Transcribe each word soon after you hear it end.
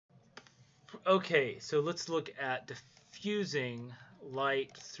Okay, so let's look at diffusing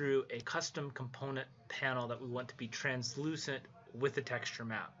light through a custom component panel that we want to be translucent with a texture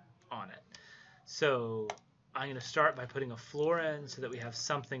map on it. So I'm going to start by putting a floor in so that we have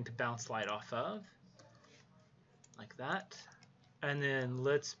something to bounce light off of, like that. And then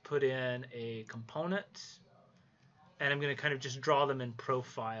let's put in a component, and I'm going to kind of just draw them in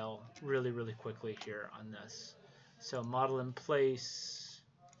profile really, really quickly here on this. So model in place,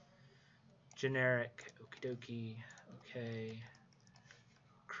 generic, okie dokie, okay,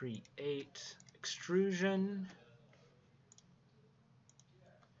 create, extrusion,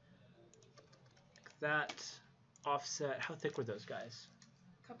 like that, offset. How thick were those guys?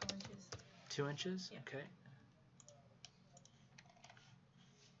 A couple inches. 2 inches? Yeah. Okay.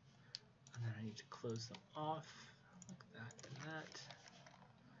 And then I need to close them off, like that and that,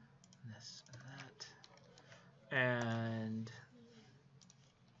 and this and that. And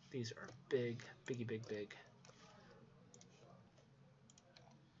these are big, biggy, big, big.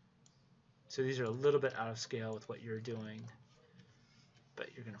 So these are a little bit out of scale with what you're doing, but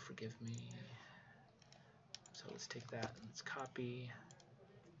you're going to forgive me. So let's take that and let's copy,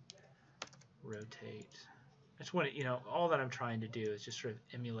 rotate. I just want to, all that I'm trying to do is just sort of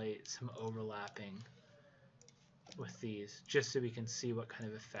emulate some overlapping with these, just so we can see what kind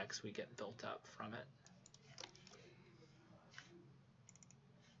of effects we get built up from it.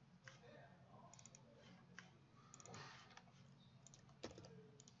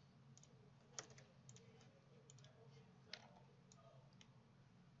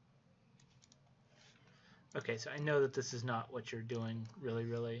 Okay, so I know that this is not what you're doing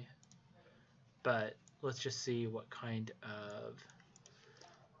really, but let's just see what kind of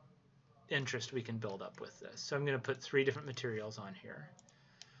interest we can build up with this. So I'm going to put 3 different materials on here.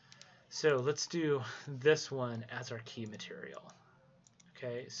 So let's do this one as our key material.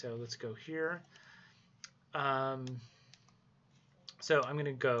 Okay, so let's go here. So I'm going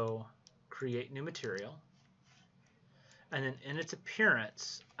to go create new material. And then in its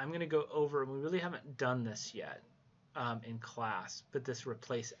appearance, I'm going to go over, and we really haven't done this yet in class, but this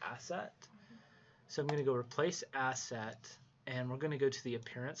replace asset. So I'm going to go replace asset, and we're going to go to the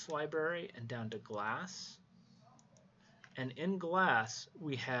appearance library and down to glass. And in glass,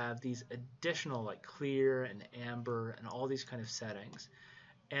 we have these additional like clear and amber and all these kind of settings.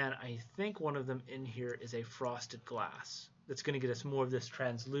 And I think one of them in here is a frosted glass that's going to get us more of this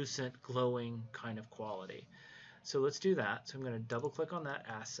translucent, glowing kind of quality. So let's do that. So I'm going to double click on that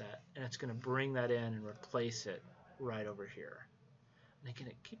asset, and it's going to bring that in and replace it right over here. And again,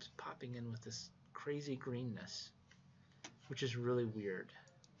 it keeps popping in with this crazy greenness, which is really weird.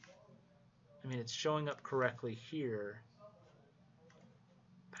 I mean, it's showing up correctly here,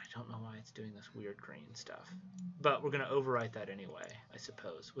 but I don't know why it's doing this weird green stuff. But we're going to overwrite that anyway, I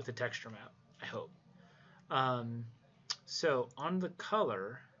suppose, with a texture map, I hope. So on the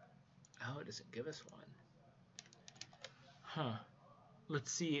color, oh, it doesn't give us one. Huh.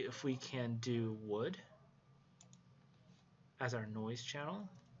 Let's see if we can do wood as our noise channel.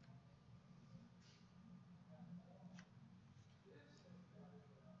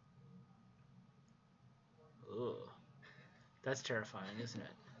 Ugh. That's terrifying, isn't it?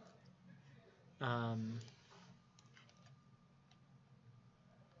 And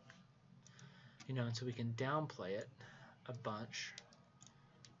so we can downplay it a bunch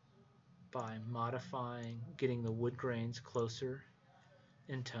by modifying, getting the wood grains closer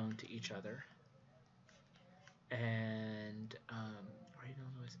in tone to each other. And radial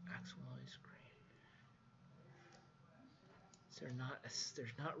noise, axial noise, grain.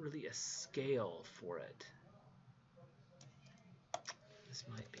 There's not really a scale for it. This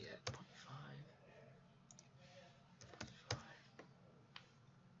might be it. 0.5.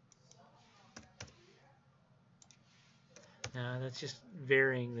 No, that's just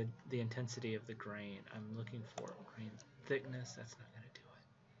varying the intensity of the grain. I'm looking for grain thickness. That's not going to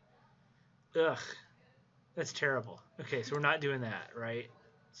do it. Ugh, that's terrible. Okay, so we're not doing that, right?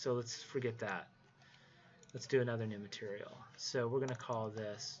 So let's forget that. Let's do another new material. So we're going to call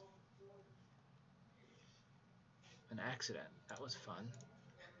this an accident. That was fun.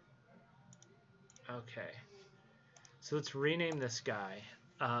 Okay. So let's rename this guy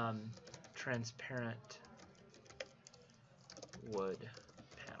transparent wood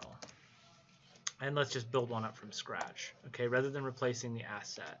panel. And let's just build one up from scratch, okay, rather than replacing the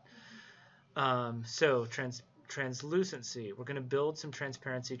asset. So translucency, we're going to build some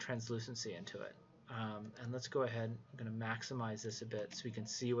translucency into it. And let's go ahead, I'm going to maximize this a bit so we can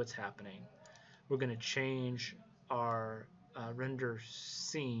see what's happening. We're going to change our render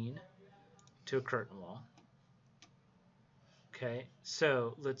scene to a curtain wall. Okay,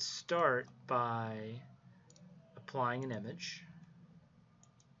 so let's start by applying an image.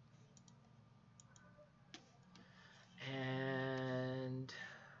 And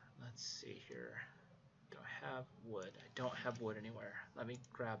let's see here. Do I have wood? I don't have wood anywhere. Let me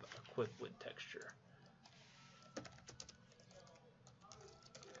grab a quick wood texture.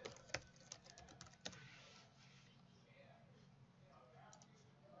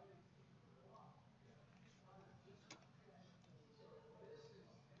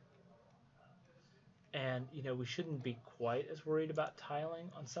 And you know, we shouldn't be quite as worried about tiling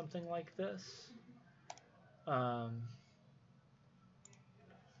on something like this,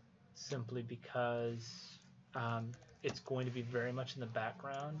 simply because it's going to be very much in the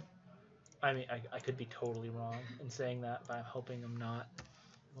background. I mean, I could be totally wrong in saying that, but I'm hoping I'm not.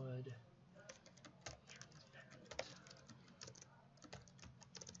 Wood transparent.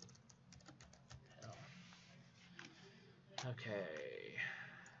 Okay.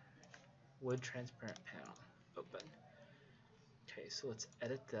 Wood transparent panel. Open. Okay, so let's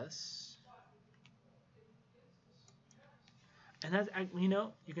edit this. And that's, you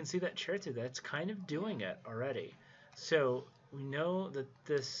know, you can see that chair too. That's kind of doing it already. So we know that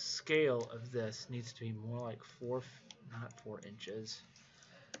this scale of this needs to be more like not 4 inches.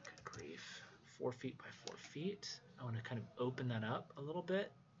 Good grief. 4 feet by 4 feet. I want to kind of open that up a little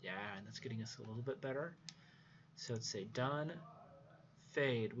bit. Yeah, and that's getting us a little bit better. So let's say done.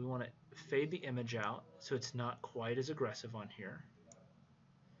 Fade. We want to fade the image out so it's not quite as aggressive on here.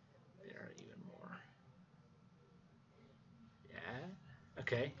 There, even more. Yeah.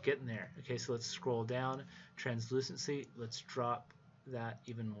 Okay, getting there. Okay, so let's scroll down. Translucency, let's drop that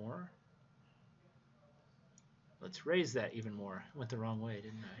even more. Let's raise that even more. Went the wrong way,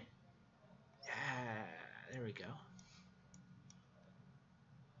 didn't I? Yeah, there we go.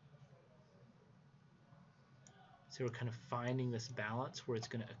 So we're kind of finding this balance where it's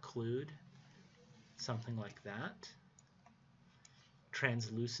going to occlude, something like that.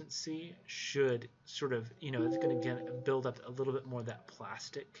 Translucency should sort of, you know, it's going to build up a little bit more of that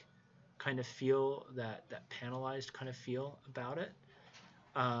plastic kind of feel, that panelized kind of feel about it.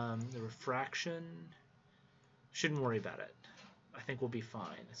 The refraction, shouldn't worry about it. I think we'll be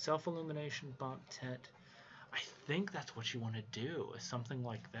fine. Self-illumination, bump, tint. I think that's what you want to do, is something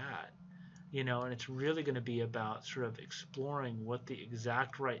like that. You know, and it's really going to be about sort of exploring what the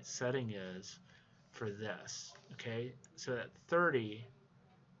exact right setting is for this. Okay, so that 30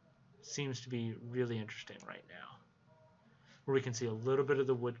 seems to be really interesting right now, where we can see a little bit of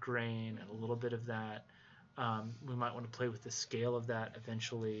the wood grain and a little bit of that. We might want to play with the scale of that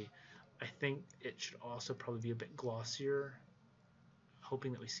eventually. I think it should also probably be a bit glossier,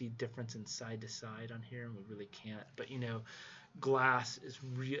 hoping that we see difference in side to side on here, and we really can't. But you know, glass is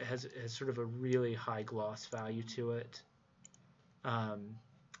has sort of a really high gloss value to it.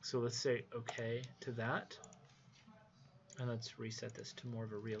 So let's say okay to that, and let's reset this to more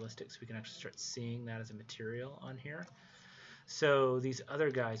of a realistic so we can actually start seeing that as a material on here. So these other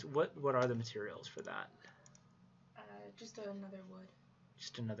guys, what are the materials for that? Just another wood.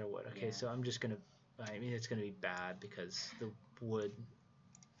 Just another wood. Okay, Yeah. so I'm just gonna, I mean, it's gonna be bad because the wood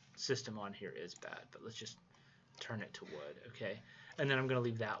system on here is bad, but let's just turn it to wood. Okay, and then I'm gonna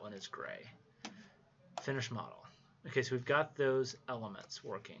leave that one as gray. Finish model. Okay, so we've got those elements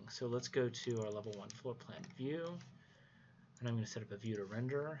working. So let's go to our level 1 floor plan view, and I'm going to set up a view to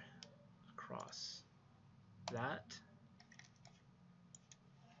render across that.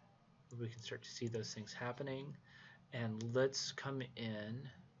 We can start to see those things happening. And let's come in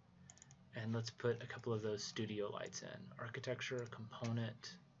and let's put a couple of those studio lights in. Architecture,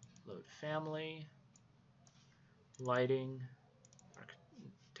 component, load family, lighting,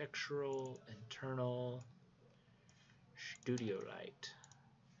 architectural, internal, studio light.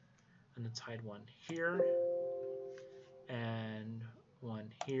 And let's hide one here, and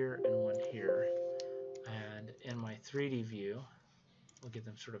one here, and one here. And in my 3D view, we'll get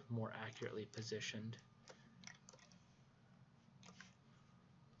them sort of more accurately positioned.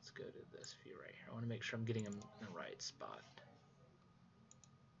 Let's go to this view right here. I want to make sure I'm getting them in the right spot.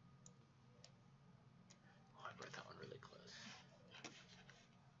 Oh, I brought that one really close.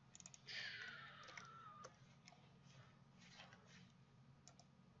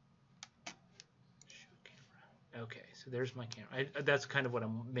 Show camera. Okay, so there's my camera. That's kind of what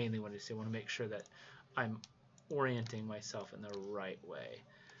I'm mainly wanting to say. I want to make sure that I'm orienting myself in the right way.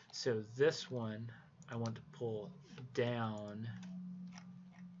 So this one, I want to pull down.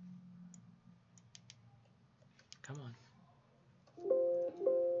 Come on.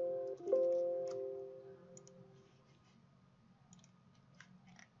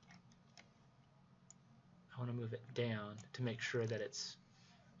 I want to move it down down to make sure that it's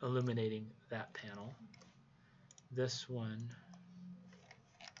illuminating that panel. This one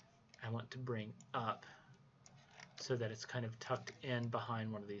I want to bring up so that it's kind of tucked in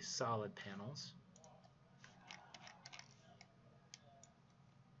behind one of these solid panels.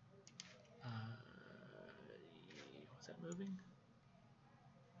 Was that moving?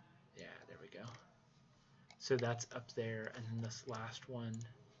 Yeah, there we go. So that's up there, and then this last one,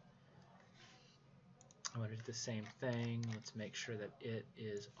 I want to do the same thing. Let's make sure that it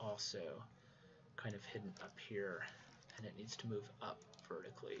is also kind of hidden up here, and it needs to move up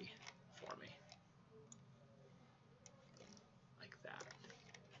vertically for me, like that.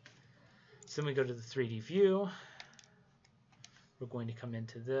 So then we go to the 3D view. We're going to come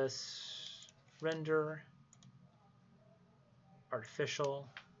into this, render, artificial,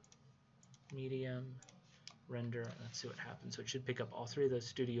 medium, render. Let's see what happens. So it should pick up all three of those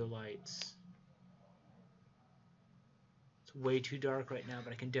studio lights. It's way too dark right now,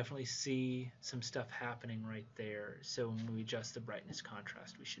 but I can definitely see some stuff happening right there. So when we adjust the brightness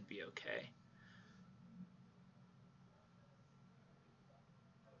contrast, we should be okay.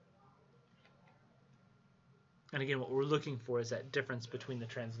 And again, what we're looking for is that difference between the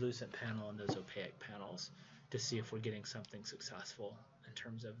translucent panel and those opaque panels to see if we're getting something successful in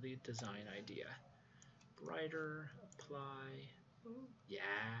terms of the design idea. Brighter, apply. Ooh. Yeah.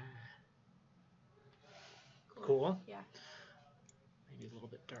 Cool. Yeah. Maybe a little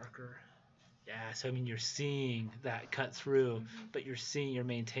bit darker. Yeah, so I mean you're seeing that cut through, but you're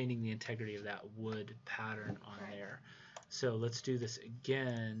maintaining the integrity of that wood pattern on there. So let's do this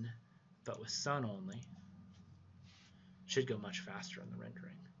again, but with sun only. Should go much faster in the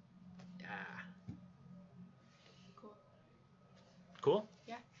rendering. Yeah. Cool. Cool?